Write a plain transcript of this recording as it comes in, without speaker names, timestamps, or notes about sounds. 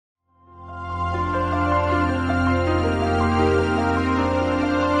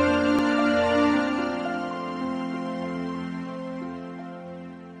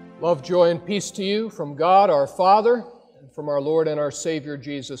Love, joy, and peace to you from God our Father and from our Lord and our Savior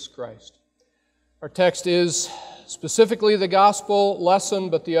Jesus Christ. Our text is specifically the gospel lesson,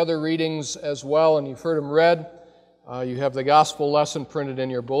 but the other readings as well, and you've heard them read. You have the gospel lesson printed in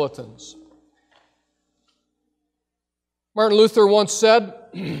your bulletins. Martin Luther once said,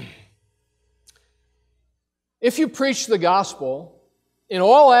 "If you preach the gospel in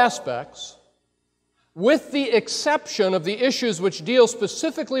all aspects, with the exception of the issues which deal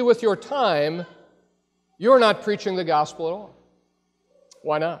specifically with your time, you're not preaching the gospel at all."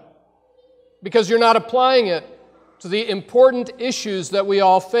 Why not? Because you're not applying it to the important issues that we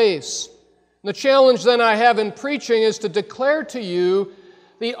all face. And the challenge then I have in preaching is to declare to you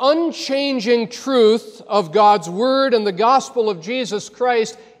the unchanging truth of God's Word and the gospel of Jesus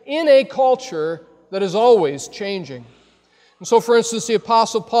Christ in a culture that is always changing. And so, for instance, the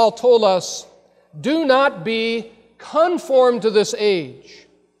Apostle Paul told us, do not be conformed to this age.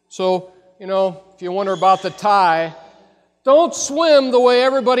 So, if you wonder about the tie, don't swim the way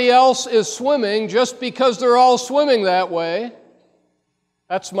everybody else is swimming just because they're all swimming that way.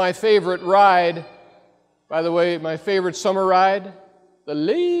 That's my favorite ride. By the way, my favorite summer ride, the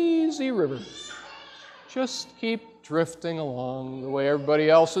lazy river. Just keep drifting along the way everybody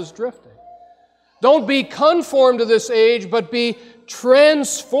else is drifting. Don't be conformed to this age, but be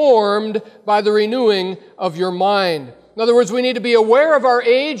transformed by the renewing of your mind. In other words, we need to be aware of our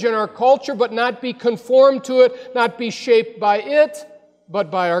age and our culture, but not be conformed to it, not be shaped by it, but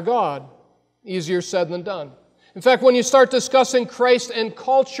by our God. Easier said than done. In fact, when you start discussing Christ and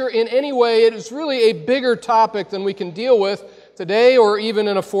culture in any way, it is really a bigger topic than we can deal with today or even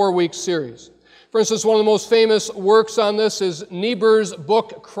in a 4-week series. For instance, one of the most famous works on this is Niebuhr's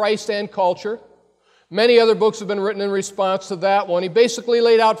book, Christ and Culture. Many other books have been written in response to that one. He basically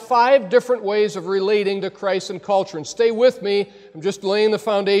laid out 5 different ways of relating to Christ and culture. And stay with me, I'm just laying the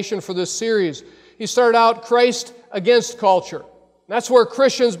foundation for this series. He started out Christ against culture. That's where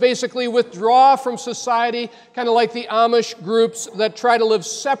Christians basically withdraw from society, kind of like the Amish groups that try to live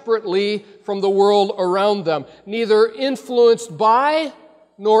separately from the world around them, neither influenced by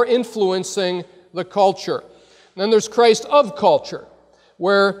nor influencing the culture. And then there's Christ of culture,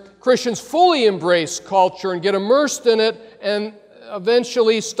 where Christians fully embrace culture and get immersed in it and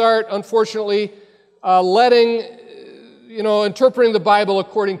eventually start, unfortunately, interpreting the Bible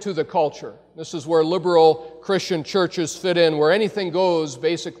according to the culture. This is where liberal Christian churches fit in, where anything goes,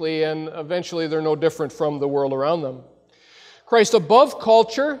 basically, and eventually they're no different from the world around them. Christ above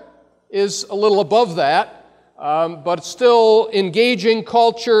culture is a little above that, but still engaging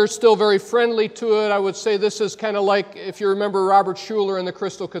culture, still very friendly to it. I would say this is kind of like, if you remember Robert Schuller in the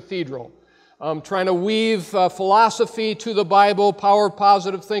Crystal Cathedral, trying to weave philosophy to the Bible, power of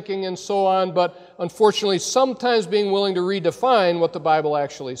positive thinking, and so on, but unfortunately sometimes being willing to redefine what the Bible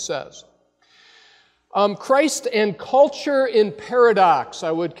actually says. Christ and culture in paradox,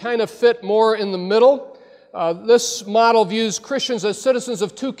 I would kind of fit more in the middle. This model views Christians as citizens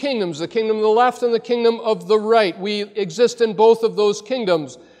of 2 kingdoms, the kingdom of the left and the kingdom of the right. We exist in both of those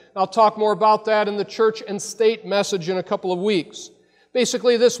kingdoms. I'll talk more about that in the church and state message in a couple of weeks.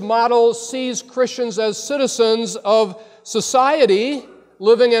 Basically, this model sees Christians as citizens of society,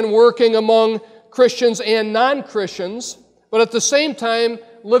 living and working among Christians and non-Christians, but at the same time,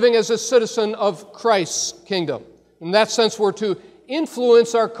 living as a citizen of Christ's kingdom. In that sense, we're to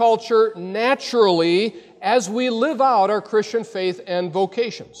influence our culture naturally as we live out our Christian faith and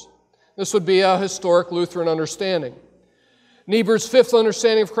vocations. This would be a historic Lutheran understanding. Niebuhr's 5th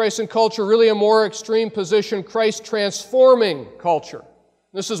understanding of Christ and culture, really a more extreme position, Christ transforming culture.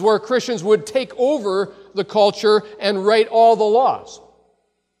 This is where Christians would take over the culture and write all the laws.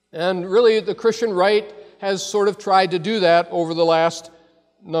 And really, the Christian right has sort of tried to do that over the last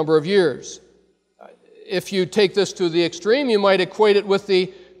number of years. If you take this to the extreme, you might equate it with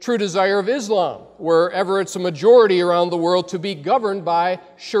the true desire of Islam, wherever it's a majority around the world, to be governed by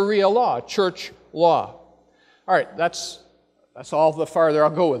Sharia law, church law. All right, that's all the farther I'll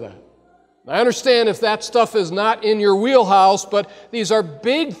go with that. I understand if that stuff is not in your wheelhouse, but these are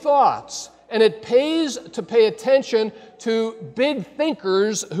big thoughts, and it pays to pay attention to big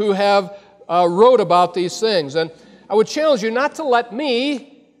thinkers who have wrote about these things. And I would challenge you not to let me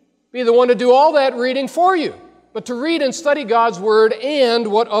be the one to do all that reading for you, but to read and study God's Word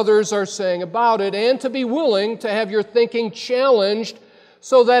and what others are saying about it, and to be willing to have your thinking challenged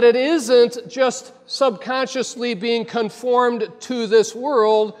so that it isn't just subconsciously being conformed to this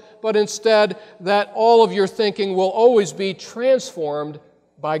world, but instead that all of your thinking will always be transformed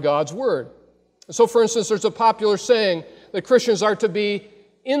by God's Word. So, for instance, there's a popular saying that Christians are to be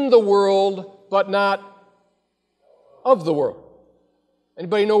in the world, but not of the world.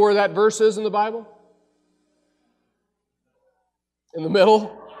 Anybody know where that verse is in the Bible? In the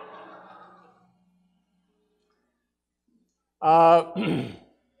middle?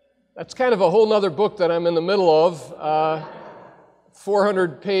 That's kind of a whole other book that I'm in the middle of.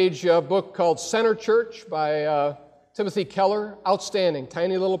 400-page book called Center Church by Timothy Keller. Outstanding,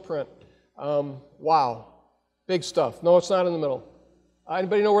 tiny little print. Wow, big stuff. No, it's not in the middle.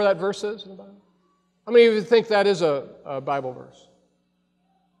 Anybody know where that verse is in the Bible? How many of you think that is a Bible verse?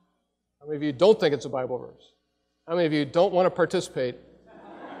 How many of you don't think it's a Bible verse? How many of you don't want to participate?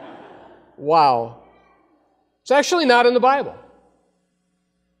 Wow. It's actually not in the Bible.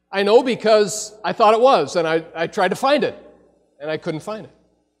 I know because I thought it was, and I tried to find it, and I couldn't find it.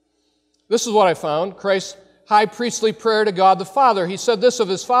 This is what I found. Christ's high priestly prayer to God the Father. He said this of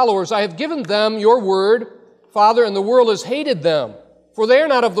his followers, I have given them your word, Father, and the world has hated them, for they are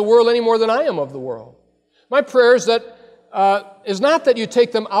not of the world any more than I am of the world. My prayer is not that you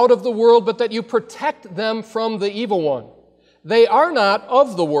take them out of the world, but that you protect them from the evil one. They are not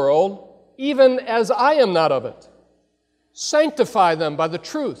of the world, even as I am not of it. Sanctify them by the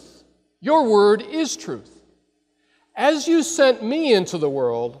truth. Your word is truth. As you sent me into the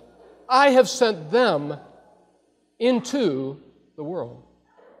world, I have sent them into the world.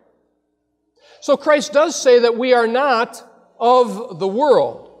 So Christ does say that we are not of the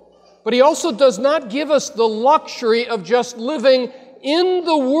world, but he also does not give us the luxury of just living in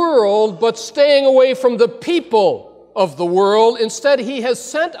the world, but staying away from the people of the world. Instead, he has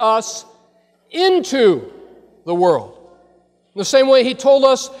sent us into the world. In the same way, he told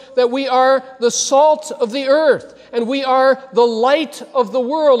us that we are the salt of the earth, and we are the light of the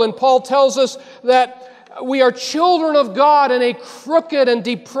world. And Paul tells us that we are children of God in a crooked and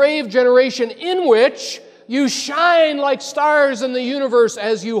depraved generation in which you shine like stars in the universe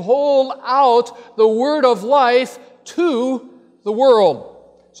as you hold out the word of life to the world.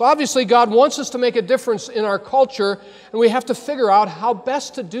 So obviously God wants us to make a difference in our culture, and we have to figure out how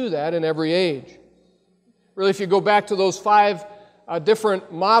best to do that in every age. Really, if you go back to those 5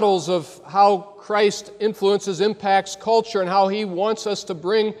 different models of how Christ influences, impacts culture, and how he wants us to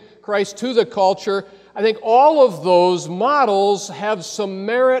bring Christ to the culture, I think all of those models have some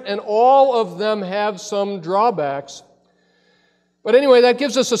merit and all of them have some drawbacks. But anyway, that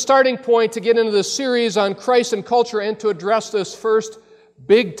gives us a starting point to get into this series on Christ and culture and to address this first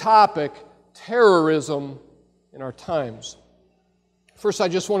big topic, terrorism in our times. First, I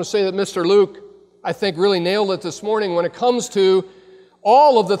just want to say that Mr. Luke, I think, really nailed it this morning when it comes to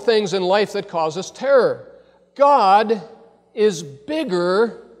all of the things in life that cause us terror. God is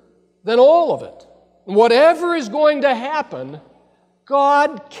bigger than all of it. Whatever is going to happen,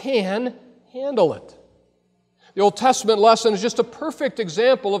 God can handle it. The Old Testament lesson is just a perfect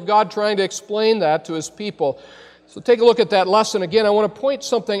example of God trying to explain that to his people. So take a look at that lesson again. I want to point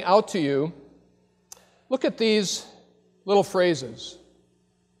something out to you. Look at these little phrases.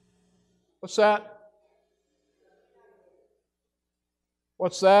 What's that?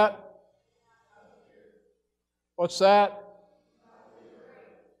 What's that? What's that?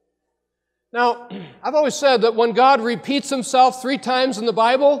 Now, I've always said that when God repeats himself 3 times in the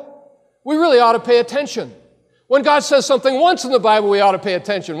Bible, we really ought to pay attention. When God says something once in the Bible, we ought to pay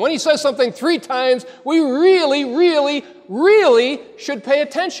attention. When he says something 3 times, we really should pay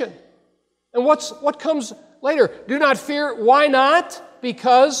attention. And what comes later? Do not fear. Why not?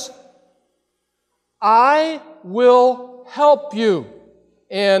 Because I will help you.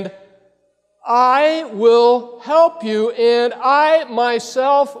 And I will help you, and I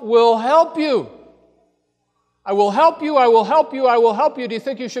myself will help you. I will help you, I will help you, I will help you. Do you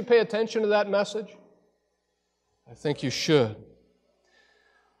think you should pay attention to that message? I think you should.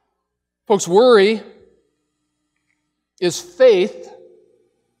 Folks, worry is faith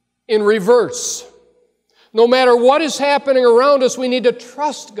in reverse. No matter what is happening around us, we need to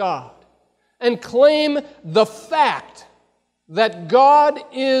trust God and claim the fact that God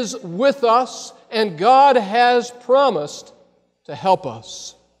is with us and God has promised to help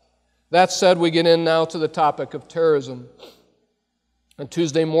us. That said, we get in now to the topic of terrorism. On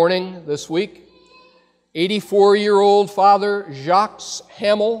Tuesday morning this week, 84-year-old Father Jacques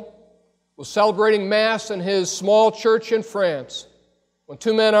Hamel was celebrating Mass in his small church in France when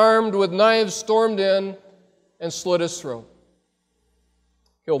 2 men armed with knives stormed in and slit his throat,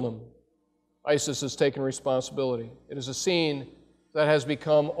 killed him. ISIS has taken responsibility. It is a scene that has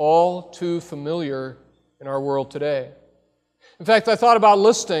become all too familiar in our world today. In fact, I thought about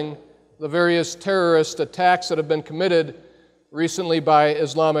listing the various terrorist attacks that have been committed recently by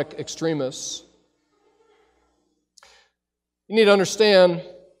Islamic extremists. You need to understand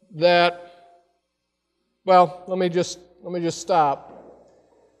that, well, let me just stop.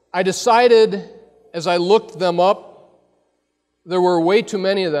 I decided, as I looked them up, there were way too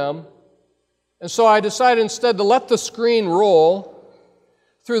many of them, and so I decided instead to let the screen roll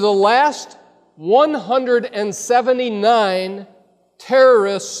through the last 179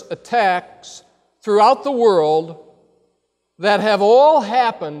 terrorist attacks throughout the world that have all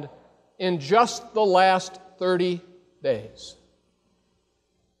happened in just the last 30 days.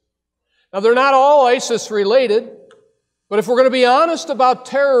 Now, they're not all ISIS-related, but if we're going to be honest about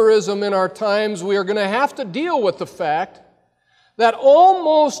terrorism in our times, we are going to have to deal with the fact that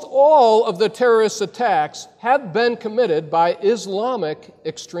almost all of the terrorist attacks have been committed by Islamic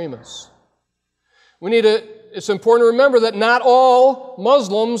extremists. It's important to remember that not all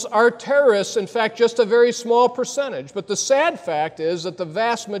Muslims are terrorists. In fact, just a very small percentage. But the sad fact is that the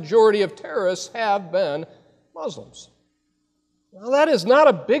vast majority of terrorists have been Muslims. Now, that is not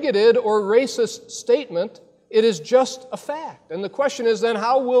a bigoted or racist statement. It is just a fact. And the question is then,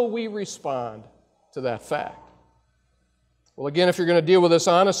 how will we respond to that fact? Well, again, if you're going to deal with this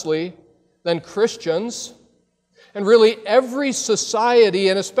honestly, then Christians, and really every society,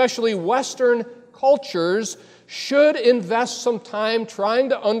 and especially Western cultures, should invest some time trying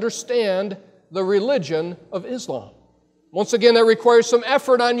to understand the religion of Islam. Once again, that requires some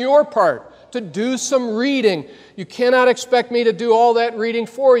effort on your part to do some reading. You cannot expect me to do all that reading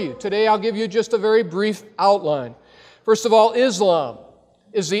for you. Today I'll give you just a very brief outline. First of all, Islam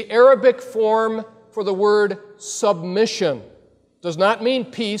is the Arabic form for the word submission. It does not mean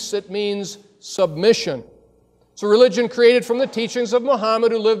peace, it means submission. It's a religion created from the teachings of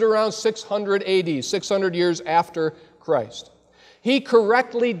Muhammad, who lived around 600 AD, 600 years after Christ. He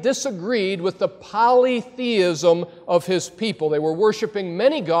correctly disagreed with the polytheism of his people. They were worshiping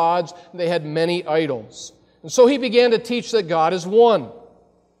many gods, and they had many idols. And so he began to teach that God is one.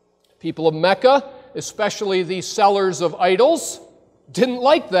 People of Mecca, especially the sellers of idols, didn't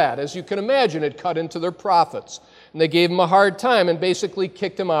like that. As you can imagine, it cut into their profits. And they gave him a hard time and basically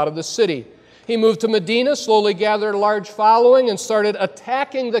kicked him out of the city. He moved to Medina, slowly gathered a large following, and started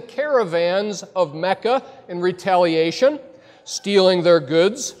attacking the caravans of Mecca in retaliation, stealing their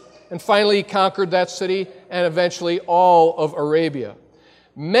goods, and finally he conquered that city and eventually all of Arabia.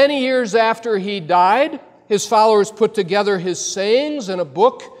 Many years after he died, his followers put together his sayings in a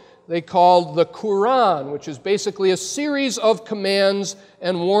book they called the Quran, which is basically a series of commands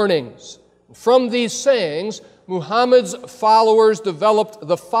and warnings. From these sayings, Muhammad's followers developed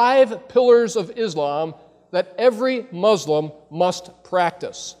the 5 pillars of Islam that every Muslim must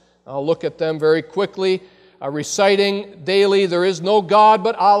practice. I'll look at them very quickly. Reciting daily, there is no God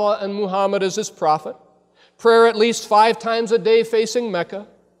but Allah, and Muhammad is his prophet. Prayer at least 5 times a day facing Mecca.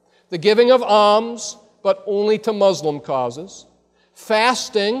 The giving of alms, but only to Muslim causes.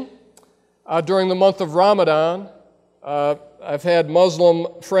 Fasting during the month of Ramadan. I've had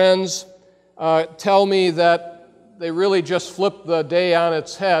Muslim friends tell me that they really just flip the day on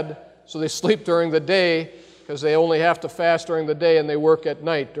its head, so they sleep during the day because they only have to fast during the day and they work at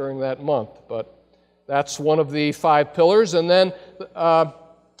night during that month. But that's one of the 5 pillars. And then,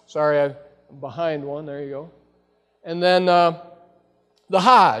 sorry, I'm behind one. There you go. And then the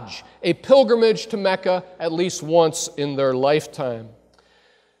Hajj, a pilgrimage to Mecca at least once in their lifetime,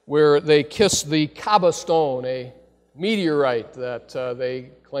 where they kiss the Kaaba stone, a meteorite that they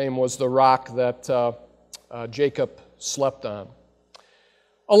claim was the rock that Jacob slept on.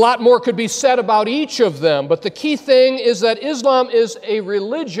 A lot more could be said about each of them, but the key thing is that Islam is a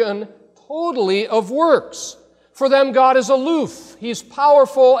religion totally of works. For them, God is aloof, He's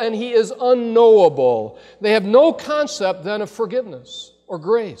powerful, and He is unknowable. They have no concept then of forgiveness or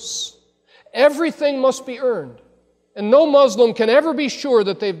grace. Everything must be earned, and no Muslim can ever be sure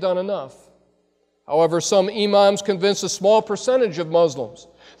that they've done enough. However, some imams convince a small percentage of Muslims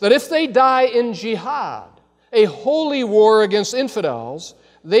that if they die in jihad, a holy war against infidels,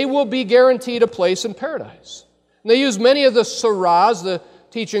 they will be guaranteed a place in paradise. And they use many of the surahs, the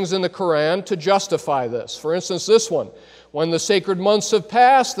teachings in the Quran, to justify this. For instance, this one: when the sacred months have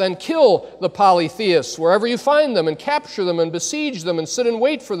passed, then kill the polytheists wherever you find them, and capture them and besiege them and sit and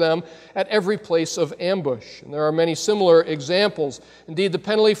wait for them at every place of ambush. And there are many similar examples. Indeed, the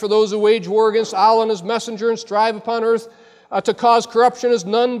penalty for those who wage war against Allah and His messenger and strive upon earth to cause corruption is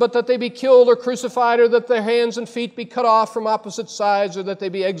none but that they be killed or crucified, or that their hands and feet be cut off from opposite sides, or that they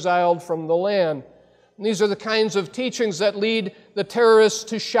be exiled from the land. And these are the kinds of teachings that lead the terrorists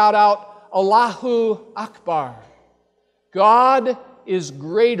to shout out, Allahu Akbar. God is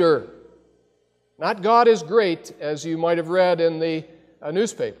greater. Not God is great, as you might have read in the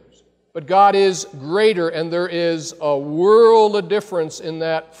newspapers, but God is greater, and there is a world of difference in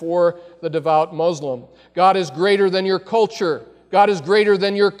that for the devout Muslim. God is greater than your culture, God is greater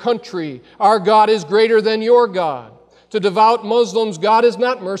than your country. Our God is greater than your God. To devout Muslims, God is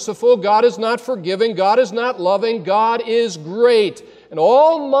not merciful. God is not forgiving. God is not loving. God is great. And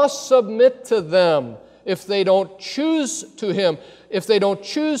all must submit to them if they don't choose to Him. If they don't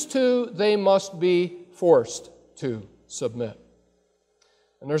choose to, they must be forced to submit.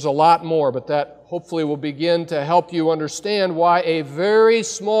 And there's a lot more, but that hopefully will begin to help you understand why a very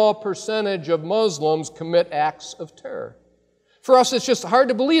small percentage of Muslims commit acts of terror. For us, it's just hard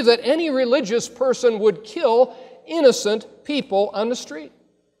to believe that any religious person would kill innocent people on the street.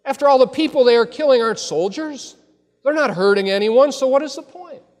 After all, the people they are killing aren't soldiers. They're not hurting anyone, so what is the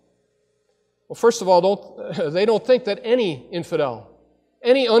point? Well, first of all, they don't think that any infidel,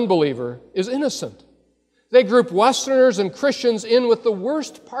 any unbeliever is innocent. They group Westerners and Christians in with the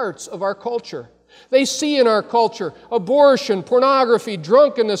worst parts of our culture. They see in our culture abortion, pornography,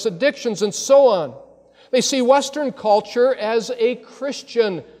 drunkenness, addictions, and so on. They see Western culture as a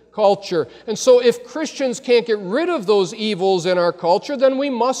Christian culture. And so if Christians can't get rid of those evils in our culture, then we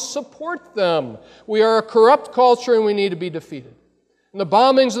must support them. We are a corrupt culture and we need to be defeated. And the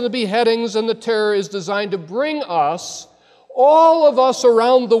bombings and the beheadings and the terror is designed to bring us, all of us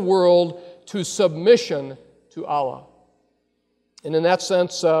around the world, to submission to Allah. And in that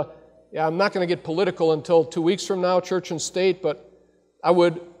sense, I'm not going to get political until 2 weeks from now, church and state, but I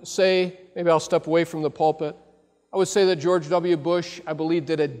would say, maybe I'll step away from the pulpit, I would say that George W. Bush, I believe,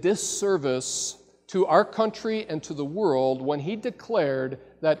 did a disservice to our country and to the world when he declared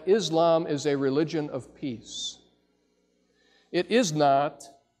that Islam is a religion of peace. It is not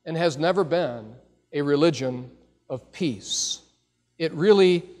and has never been a religion of peace. It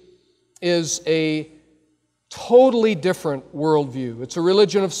really is a totally different worldview. It's a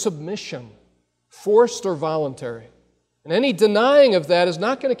religion of submission, forced or voluntary. And any denying of that is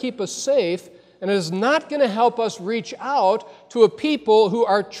not going to keep us safe, and it is not going to help us reach out to a people who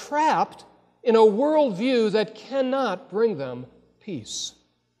are trapped in a worldview that cannot bring them peace.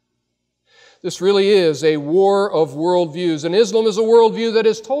 This really is a war of worldviews, and Islam is a worldview that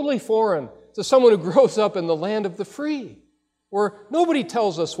is totally foreign to someone who grows up in the land of the free, where nobody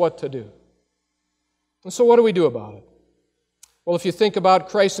tells us what to do. And so what do we do about it? Well, if you think about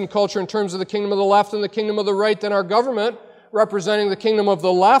Christ and culture in terms of the kingdom of the left and the kingdom of the right, then our government, representing the kingdom of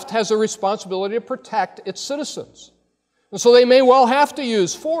the left, has a responsibility to protect its citizens. And so they may well have to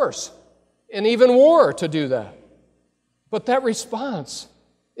use force and even war to do that. But that response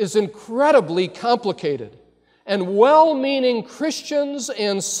is incredibly complicated. And well-meaning Christians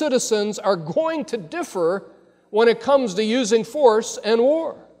and citizens are going to differ when it comes to using force and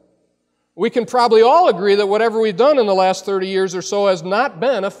war. We can probably all agree that whatever we've done in the last 30 years or so has not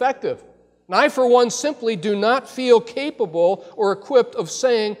been effective. And I, for one, simply do not feel capable or equipped of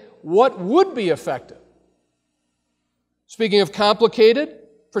saying what would be effective. Speaking of complicated,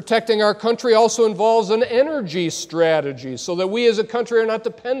 protecting our country also involves an energy strategy so that we as a country are not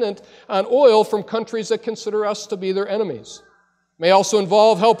dependent on oil from countries that consider us to be their enemies. It may also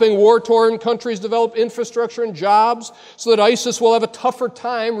involve helping war-torn countries develop infrastructure and jobs so that ISIS will have a tougher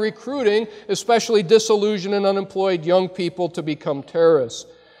time recruiting, especially disillusioned and unemployed young people to become terrorists.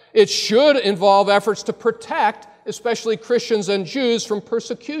 It should involve efforts to protect, especially Christians and Jews, from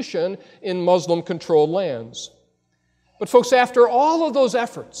persecution in Muslim-controlled lands. But folks, after all of those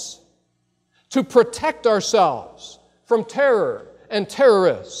efforts to protect ourselves from terror and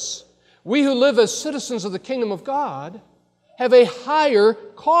terrorists, we who live as citizens of the kingdom of God have a higher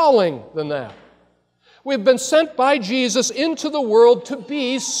calling than that. We've been sent by Jesus into the world to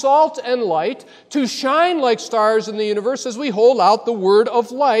be salt and light, to shine like stars in the universe as we hold out the word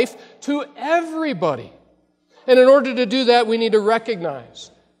of life to everybody. And in order to do that, we need to recognize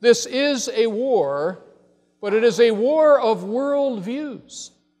this is a war, but it is a war of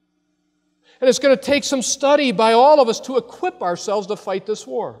worldviews. And it's going to take some study by all of us to equip ourselves to fight this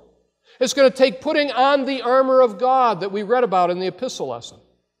war. It's going to take putting on the armor of God that we read about in the epistle lesson.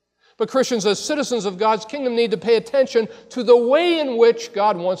 But Christians, as citizens of God's kingdom, need to pay attention to the way in which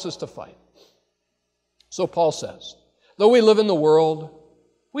God wants us to fight. So Paul says, though we live in the world,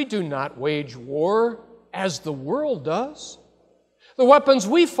 we do not wage war as the world does. The weapons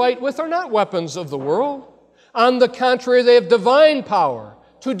we fight with are not weapons of the world. On the contrary, they have divine power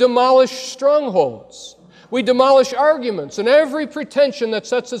to demolish strongholds. We demolish arguments and every pretension that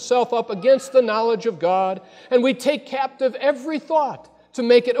sets itself up against the knowledge of God, and we take captive every thought to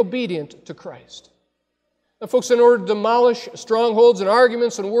make it obedient to Christ. Now, folks, in order to demolish strongholds and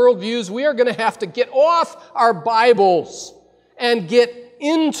arguments and worldviews, we are going to have to get off our Bibles and get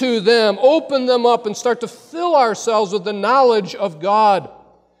into them, open them up, and start to fill ourselves with the knowledge of God.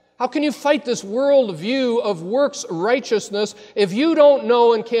 How can you fight this worldview of works righteousness if you don't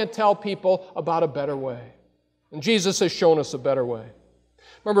know and can't tell people about a better way? And Jesus has shown us a better way.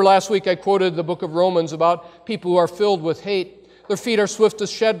 Remember last week I quoted the book of Romans about people who are filled with hate. Their feet are swift to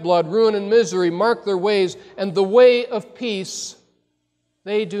shed blood, ruin and misery mark their ways, and the way of peace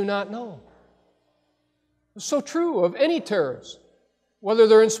they do not know. It's so true of any terrorist, whether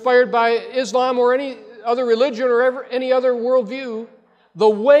they're inspired by Islam or any other religion or any other worldview. The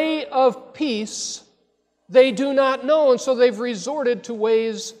way of peace they do not know, and so they've resorted to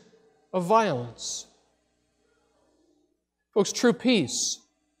ways of violence. Folks, true peace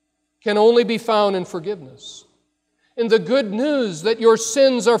can only be found in forgiveness, in the good news that your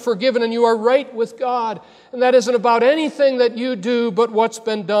sins are forgiven and you are right with God. And that isn't about anything that you do, but what's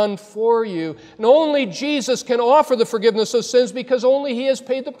been done for you. And only Jesus can offer the forgiveness of sins because only He has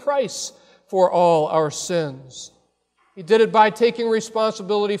paid the price for all our sins. He did it by taking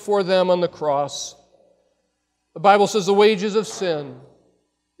responsibility for them on the cross. The Bible says the wages of sin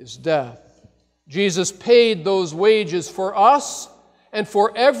is death. Jesus paid those wages for us and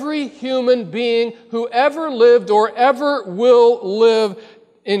for every human being who ever lived or ever will live,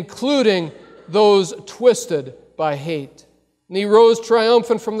 including those twisted by hate. And He rose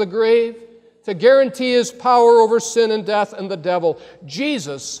triumphant from the grave to guarantee His power over sin and death and the devil.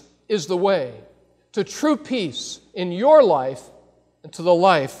 Jesus is the way to true peace in your life and to the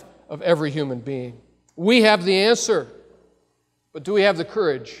life of every human being. We have the answer, but do we have the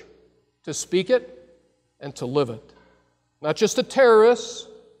courage to speak it and to live it? Not just to terrorists,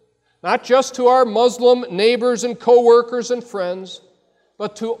 not just to our Muslim neighbors and co-workers and friends,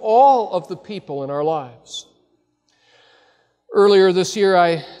 but to all of the people in our lives. Earlier this year,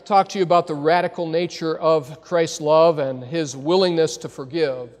 I talked to you about the radical nature of Christ's love and His willingness to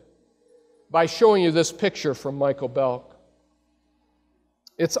forgive by showing you this picture from Michael Belk.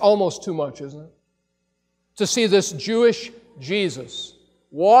 It's almost too much, isn't it? To see this Jewish Jesus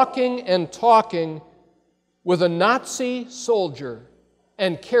walking and talking with a Nazi soldier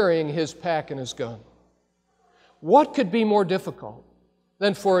and carrying his pack and his gun. What could be more difficult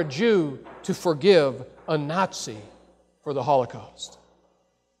than for a Jew to forgive a Nazi for the Holocaust?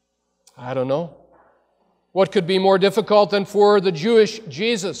 I don't know. What could be more difficult than for the Jewish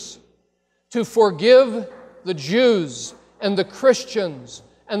Jesus to forgive the Jews and the Christians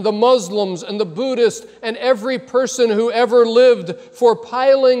and the Muslims and the Buddhists and every person who ever lived for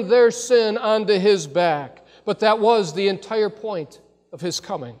piling their sin onto His back? But that was the entire point of His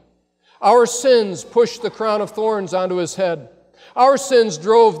coming. Our sins pushed the crown of thorns onto His head. Our sins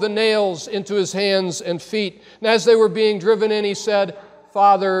drove the nails into His hands and feet. And as they were being driven in, He said,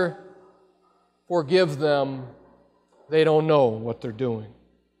 "Father, forgive them. They don't know what they're doing."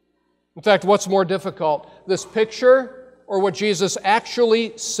 In fact, what's more difficult, this picture or what Jesus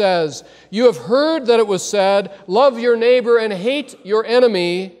actually says? You have heard that it was said, love your neighbor and hate your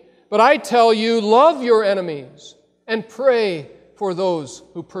enemy. But I tell you, love your enemies and pray for those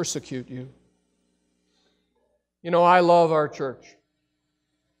who persecute you. You know, I love our church.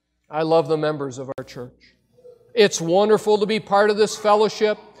 I love the members of our church. It's wonderful to be part of this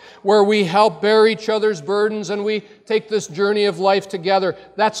fellowship where we help bear each other's burdens and we take this journey of life together.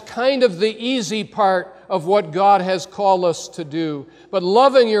 That's kind of the easy part of what God has called us to do. But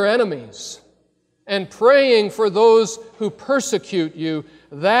loving your enemies and praying for those who persecute you,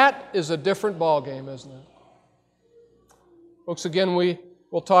 that is a different ballgame, isn't it? Folks, again,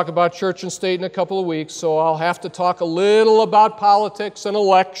 we'll talk about church and state in a couple of weeks, so I'll have to talk a little about politics and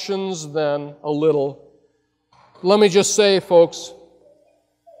elections then, a little. Let me just say, folks,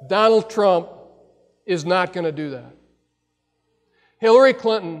 Donald Trump is not going to do that. Hillary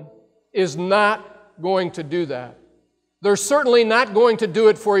Clinton is not going to do that. They're certainly not going to do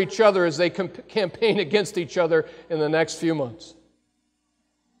it for each other as they campaign against each other in the next few months.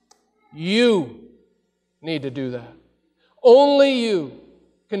 You need to do that. Only you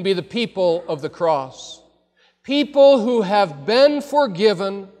can be the people of the cross. People who have been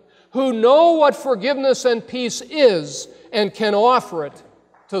forgiven, who know what forgiveness and peace is and can offer it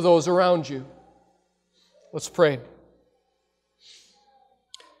to those around you. Let's pray.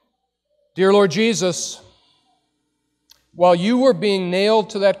 Dear Lord Jesus, while you were being nailed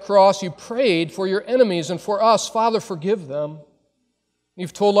to that cross, you prayed for your enemies and for us. Father, forgive them.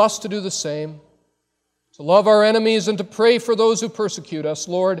 You've told us to do the same, to love our enemies and to pray for those who persecute us.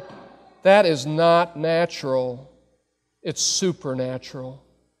 Lord, that is not natural. It's supernatural.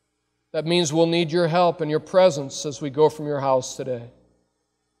 That means we'll need your help and your presence as we go from your house today.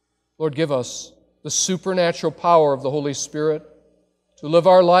 Lord, give us the supernatural power of the Holy Spirit to live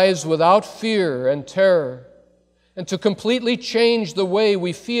our lives without fear and terror, and to completely change the way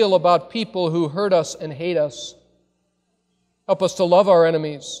we feel about people who hurt us and hate us. Help us to love our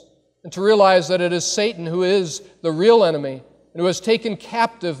enemies and to realize that it is Satan who is the real enemy and who has taken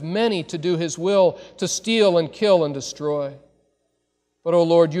captive many to do his will, to steal and kill and destroy. But, O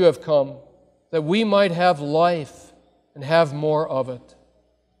Lord, you have come that we might have life and have more of it.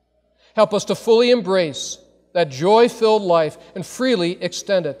 Help us to fully embrace that joy-filled life and freely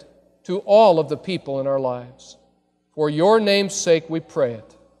extend it to all of the people in our lives. For your name's sake we pray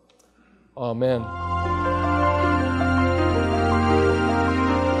it. Amen.